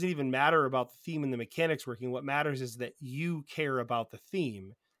point, it doesn't even matter about the theme and the mechanics working. What matters is that you care about the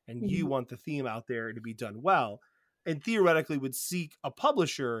theme and you want the theme out there to be done well, and theoretically would seek a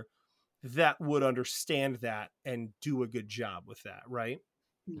publisher that would understand that and do a good job with that. Right.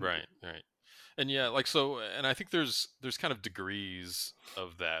 Right. And yeah, like, so, and I think there's kind of degrees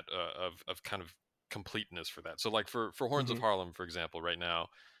of that, of kind of completeness for that. So like for Horns of Harlem, for example, right now,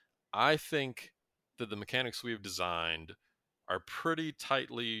 I think that the mechanics we've designed are pretty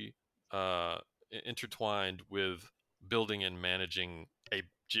tightly intertwined with building and managing a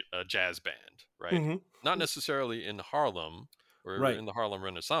jazz band, right? Not necessarily in Harlem or in the Harlem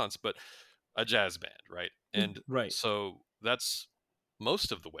Renaissance, but a jazz band, right? And so that's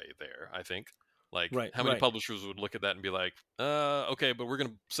most of the way there, I think. Like, how many publishers would look at that and be like, okay, but we're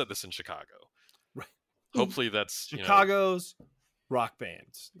going to set this in Chicago. Right. Hopefully that's Chicago's rock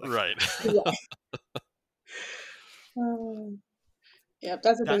bands. Right. Yeah,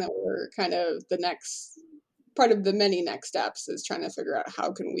 that's the thing that we're kind of the next part of the many next steps is trying to figure out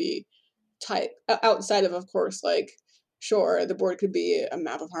how can we type outside of course, like, sure, the board could be a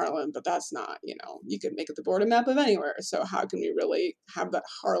map of Harlem, but that's not, you could make the board a map of anywhere. So how can we really have that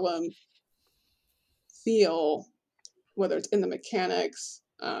Harlem feel, whether it's in the mechanics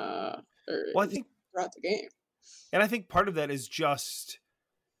or I think throughout the game? And I think part of that is just,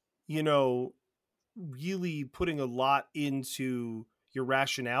 really putting a lot into your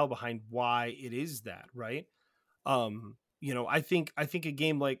rationale behind why it is that, right? I think a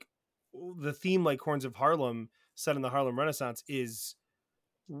game like the theme, like Horns of Harlem, set in the Harlem Renaissance, is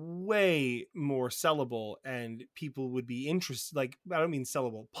way more sellable, and people would be interested. Like, I don't mean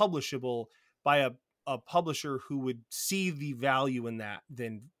sellable, publishable by a publisher who would see the value in that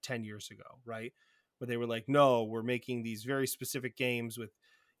than 10 years ago, right? Where they were like, no, we're making these very specific games with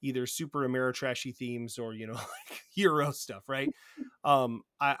either super Ameritrashy themes or, like hero stuff, right?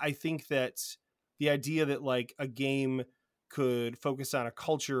 I think that the idea that like a game could focus on a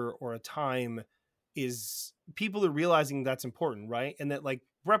culture or a time is, people are realizing that's important, right? And that like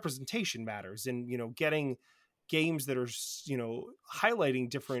representation matters, and getting games that are highlighting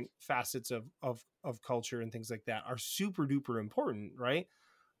different facets of culture and things like that are super duper important, right?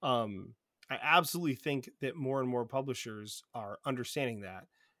 I absolutely think that more and more publishers are understanding that,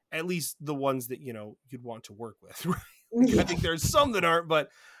 at least the ones that you'd want to work with, right? I think there's some that aren't, but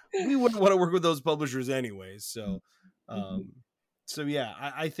we wouldn't want to work with those publishers anyways. So yeah,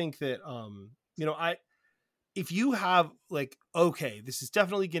 I think that if you have like, okay, this is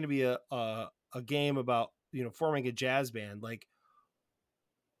definitely going to be a game about forming a jazz band, like,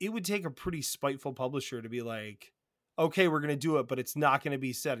 it would take a pretty spiteful publisher to be like, okay, we're going to do it, but it's not going to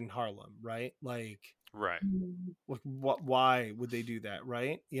be set in Harlem, right? Like, right. What? Why would they do that,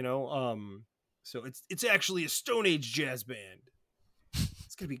 right? So it's actually a Stone Age jazz band.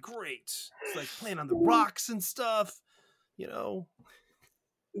 It's gonna be great. It's like playing on the rocks and stuff, Yeah.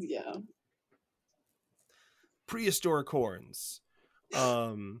 Prehistoric horns.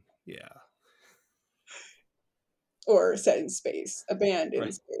 Yeah. Or set in space, a band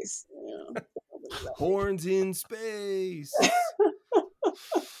in space. Yeah. Horns in space.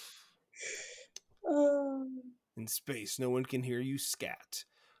 In space, no one can hear you scat.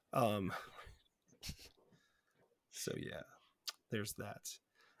 So yeah, there's that.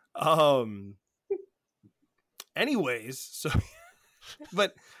 Anyways, so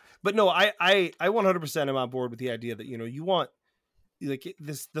but no, I 100% am on board with the idea that you want, like,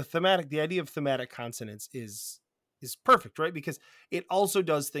 the idea of thematic consonance is perfect, right? Because it also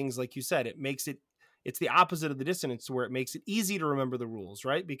does things like you said. It's the opposite of the dissonance, where it makes it easy to remember the rules,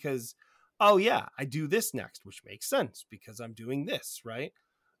 right? Because, oh yeah, I do this next, which makes sense because I'm doing this, right?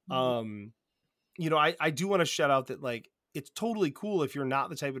 I do want to shout out that, like, it's totally cool if you're not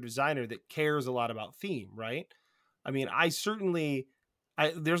the type of designer that cares a lot about theme, right? I mean,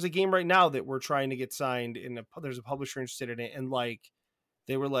 there's a game right now that we're trying to get signed, and there's a publisher interested in it, and like,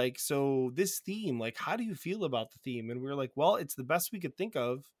 they were like, so this theme, like, how do you feel about the theme? And we were like, well, it's the best we could think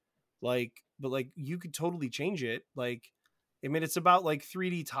of like, but like you could totally change it. Like, I mean, it's about like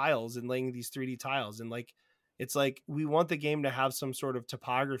 3D tiles and laying these 3D tiles, and like it's like we want the game to have some sort of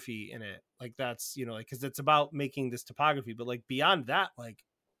topography in it. Like that's, you know, like, because it's about making this topography, but like beyond that, like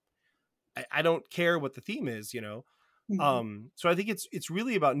I don't care what the theme is, you know. So I think it's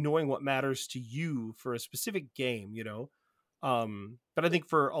really about knowing what matters to you for a specific game, you know. But I think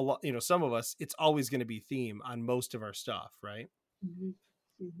for a lot, you know, some of us, it's always going to be theme on most of our stuff, right?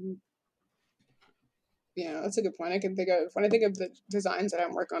 Yeah, that's a good point. I can think of, when I think of the designs that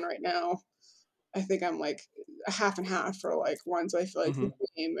I'm working on right now, I think I'm like a half and half for like ones I feel like the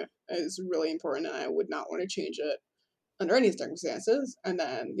game is really important and I would not want to change it under any circumstances. And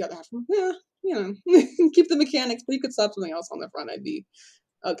then the other half, yeah, you know, keep the mechanics, but you could slap something else on the front. I'd be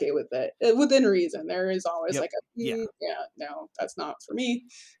okay with it within reason. There is always like a yeah, no, that's not for me.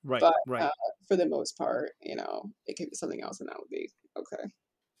 Right, but right. For the most part, you know, it could be something else, and that would be okay.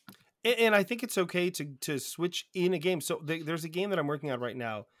 And I think it's okay to switch in a game. So there's a game that I'm working on right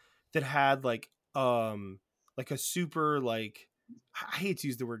now that had like a super, like, I hate to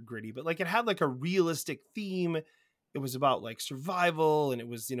use the word gritty, but like it had like a realistic theme. It was about like survival, and it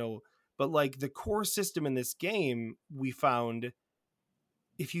was, you know, but like the core system in this game, we found,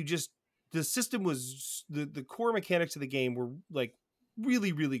 if you just, the system was, the core mechanics of the game were like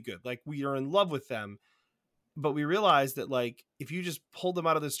really, really good. Like we are in love with them. But we realized that like if you just pull them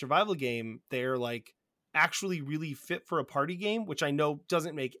out of the survival game, they're like actually really fit for a party game, which I know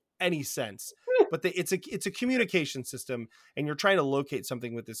doesn't make any sense. But it's a communication system, and you're trying to locate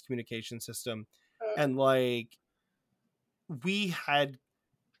something with this communication system, and like we had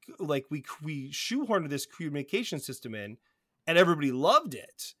like we shoehorned this communication system in, and everybody loved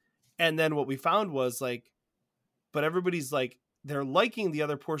it. And then what we found was like, but everybody's like, they're liking the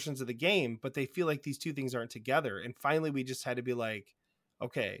other portions of the game, but they feel like these two things aren't together. And finally we just had to be like,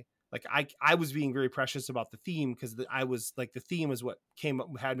 okay, like I was being very precious about the theme, because I was like, the theme is what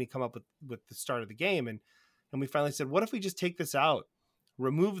had me come up with the start of the game. And we finally said, what if we just take this out,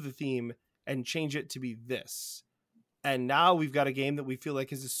 remove the theme, and change it to be this? And now we've got a game that we feel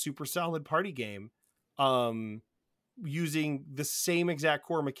like is a super solid party game, using the same exact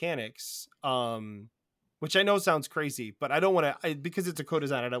core mechanics, which I know sounds crazy, but I don't want to, because it's a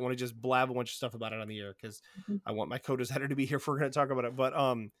co-design, I don't want to just blab a bunch of stuff about it on the air, because I want my co-designer to be here if we're going to talk about it.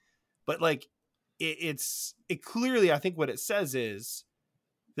 But like it clearly, I think what it says is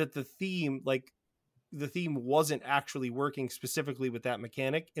that the theme wasn't actually working specifically with that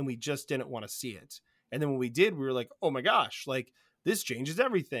mechanic, and we just didn't want to see it. And then when we did, we were like, oh my gosh, like this changes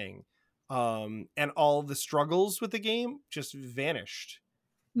everything. And all the struggles with the game just vanished.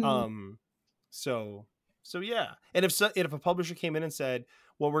 So yeah. And if a publisher came in and said,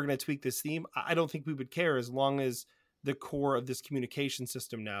 well, we're going to tweak this theme, I don't think we would care, as long as the core of this communication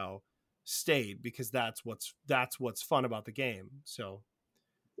system now stayed, because that's what's fun about the game. So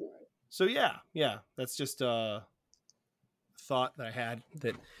yeah, that's just a thought that I had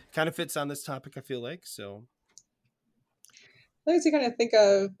that kind of fits on this topic, I feel like. So I like to kind of think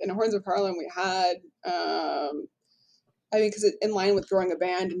of, in Horns of Harlem, we had, I mean, because in line with growing a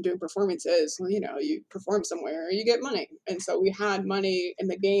band and doing performances, you know, you perform somewhere, you get money. And so we had money in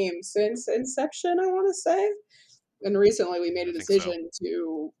the game since inception, I want to say. And recently we made a decision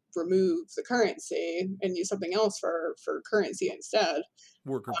to remove the currency and use something else for currency instead.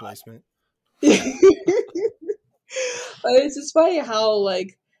 Worker placement. It's just funny how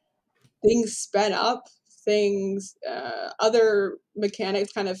like things sped up, other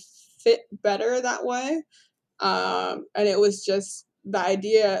mechanics kind of fit better that way. And it was just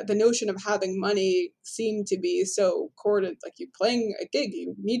the notion of having money seemed to be so core to, like, you playing a gig,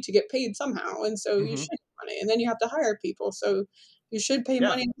 you need to get paid somehow. And so you should have money, and then you have to hire people. So you should pay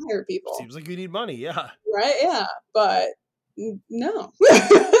money to hire people. Seems like you need money. Yeah. Right. Yeah. But no,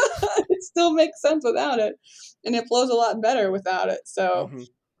 it still makes sense without it. And it flows a lot better without it. So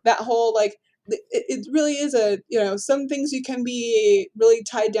that whole, like, it really is you know, some things you can be really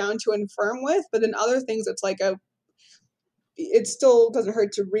tied down to and firm with, but then other things it's like it still doesn't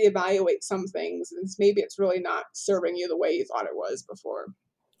hurt to reevaluate some things. Maybe it's really not serving you the way you thought it was before.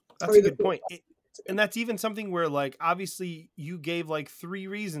 That's a good point. And that's even something where, like, obviously you gave like 3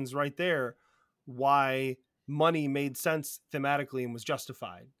 reasons right there why money made sense thematically and was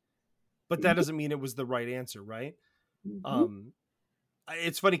justified, but that doesn't mean it was the right answer, right?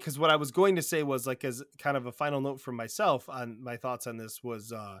 It's funny, because what I was going to say was, like, as kind of a final note from myself on my thoughts on this, was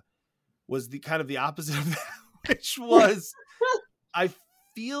the kind of the opposite of that, which was I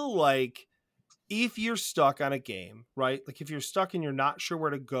feel like if you're stuck on a game, right? Like if you're stuck and you're not sure where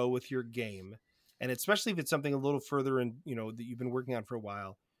to go with your game, and especially if it's something a little further in, you know, that you've been working on for a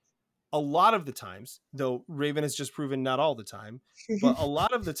while, a lot of the times, though Raven has just proven not all the time, but a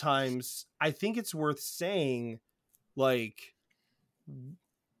lot of the times, I think it's worth saying, like,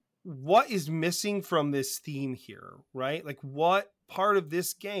 what is missing from this theme here, right? Like, what part of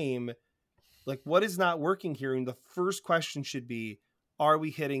this game, like, what is not working here? And the first question should be, are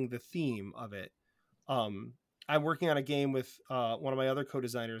we hitting the theme of it? I'm working on a game with one of my other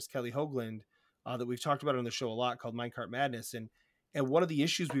co-designers, Kelly Hoagland, that we've talked about on the show a lot, called Minecart Madness. And one of the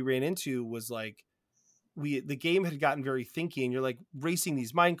issues we ran into was like, the game had gotten very thinky, and you're like racing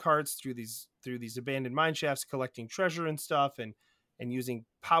these mine carts through these abandoned mine shafts, collecting treasure and stuff, and using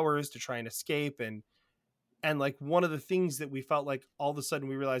powers to try and escape. And like, one of the things that we felt like all of a sudden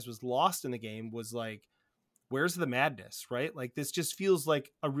we realized was lost in the game was like, where's the madness, right? Like, this just feels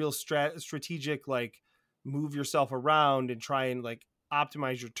like a real strategic, like, move yourself around and try and like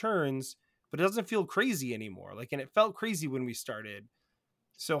optimize your turns, but it doesn't feel crazy anymore. Like, and it felt crazy when we started.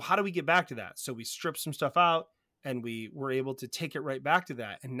 So how do we get back to that? So we stripped some stuff out, and we were able to take it right back to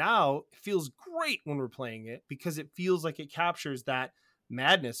that. And now it feels great when we're playing it, because it feels like it captures that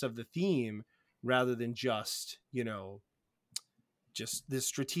madness of the theme, rather than just, you know, just this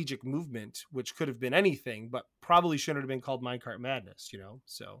strategic movement, which could have been anything, but probably shouldn't have been called Minecart Madness, you know?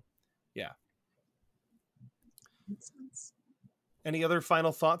 So, yeah. Any other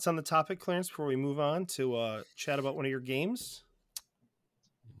final thoughts on the topic, Clarence, before we move on to chat about one of your games?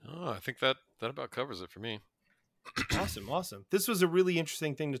 No, I think that about covers it for me. Awesome. This was a really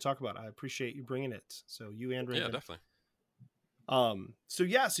interesting thing to talk about. I appreciate you bringing it. So you and Raven. Yeah, definitely.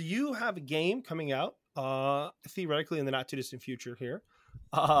 So you have a game coming out, theoretically in the not too distant future here.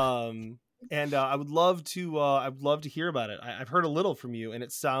 And I would love to hear about it. I've heard a little from you, and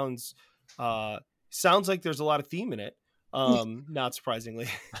it sounds like there's a lot of theme in it. Not surprisingly,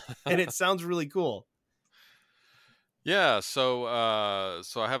 and it sounds really cool. Yeah, so I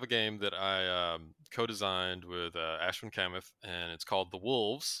have a game that I co-designed with Ashwin Kamath, and it's called The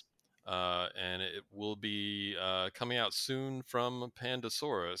Wolves, and it will be coming out soon from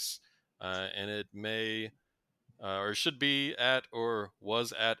Pandasaurus, and it may or should be at or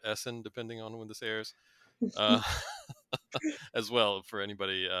was at Essen, depending on when this airs, as well, for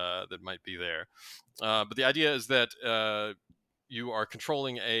anybody that might be there. But the idea is that you are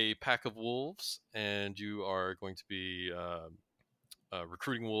controlling a pack of wolves, and you are going to be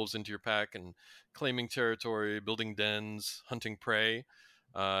recruiting wolves into your pack and claiming territory, building dens, hunting prey.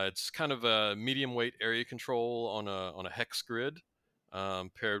 It's kind of a medium weight area control on a hex grid,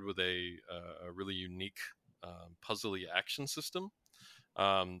 paired with a really unique puzzly action system.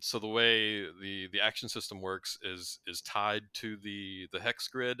 So the way the action system works is tied to the hex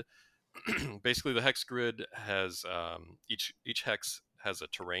grid. Basically, the hex grid has each hex has a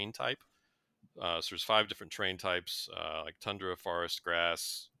terrain type. So there's 5 different terrain types, like tundra, forest,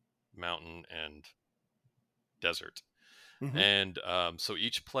 grass, mountain, and desert. Mm-hmm. And so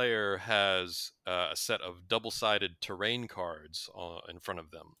each player has a set of double-sided terrain cards in front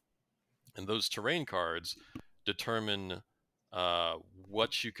of them, and those terrain cards determine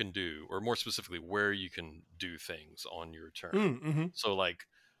what you can do, or more specifically, where you can do things on your turn. Mm-hmm. So, like,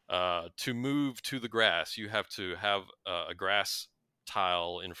 to move to the grass, you have to have a grass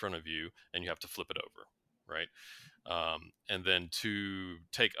tile in front of you, and you have to flip it over, right? And then to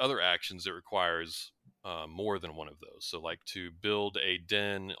take other actions, it requires more than one of those. So, like, to build a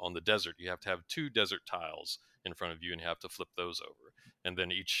den on the desert, you have to have 2 desert tiles in front of you, and you have to flip those over. And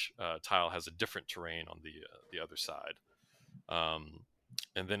then each tile has a different terrain on the other side.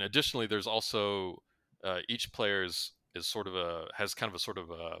 And then additionally, there's also each player's has kind of a sort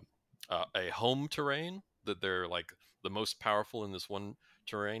of a home terrain that they're like the most powerful in this one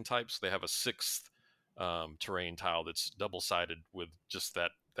terrain type. So they have a 6th terrain tile that's double-sided with just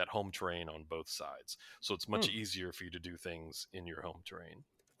that home terrain on both sides. So it's much easier for you to do things in your home terrain.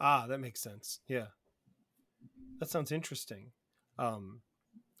 Ah, that makes sense. Yeah, that sounds interesting.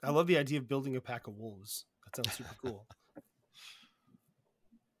 I love the idea of building a pack of wolves. That sounds super cool.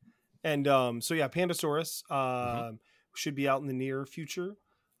 And so yeah, Pandasaurus should be out in the near future.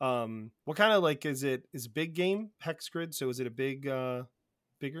 What kind of, like, is it a big game, hex grid? So is it a bigger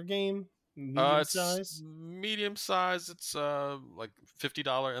game? Medium size? Medium size. It's like $50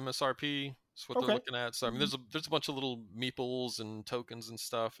 MSRP. That's what they're looking at. So I mean, there's a bunch of little meeples and tokens and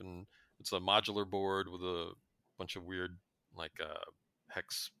stuff, and it's a modular board with a bunch of weird, like,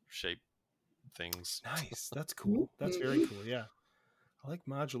 hex shape things. Nice. That's cool. That's very cool. Yeah, I like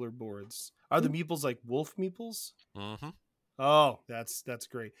modular boards. Are the meeples like wolf meeples? Mm-hmm. Oh, that's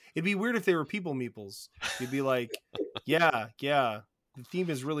great. It'd be weird if they were people meeples. You'd be like, yeah. The theme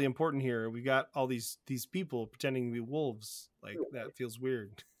is really important here. We got all these people pretending to be wolves. Like, that feels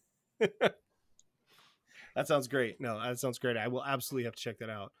weird. That sounds great. No, that sounds great. I will absolutely have to check that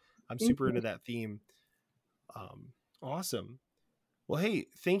out. I'm super into that theme. Awesome. Well, hey,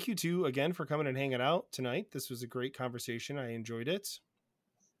 thank you two again for coming and hanging out tonight. This was a great conversation. I enjoyed it.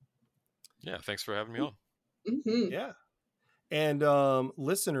 Yeah, thanks for having me on. Mm-hmm. Yeah. And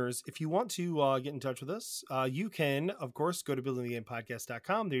listeners, if you want to get in touch with us, you can, of course, go to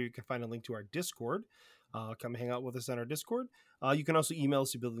buildingthegamepodcast.com. There you can find a link to our Discord. Come hang out with us on our Discord. You can also email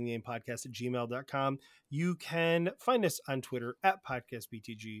us to buildingthegamepodcast@gmail.com. You can find us on Twitter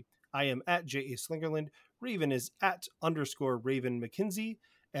 @podcastbtg. I am @JA Slingerland. Raven is @_Raven McKinsey.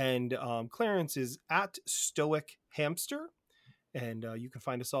 And Clarence is @Stoic Hamster. And you can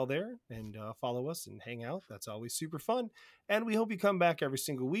find us all there and follow us and hang out. That's always super fun. And we hope you come back every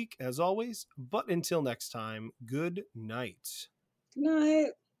single week, as always. But until next time, good night. Good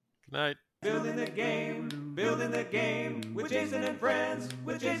night. Good night. Building the game with Jason and friends,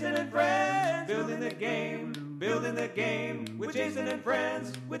 with Jason and friends. Building the game with Jason and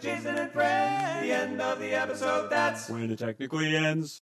friends, with Jason and friends. The end of the episode, that's when it technically ends.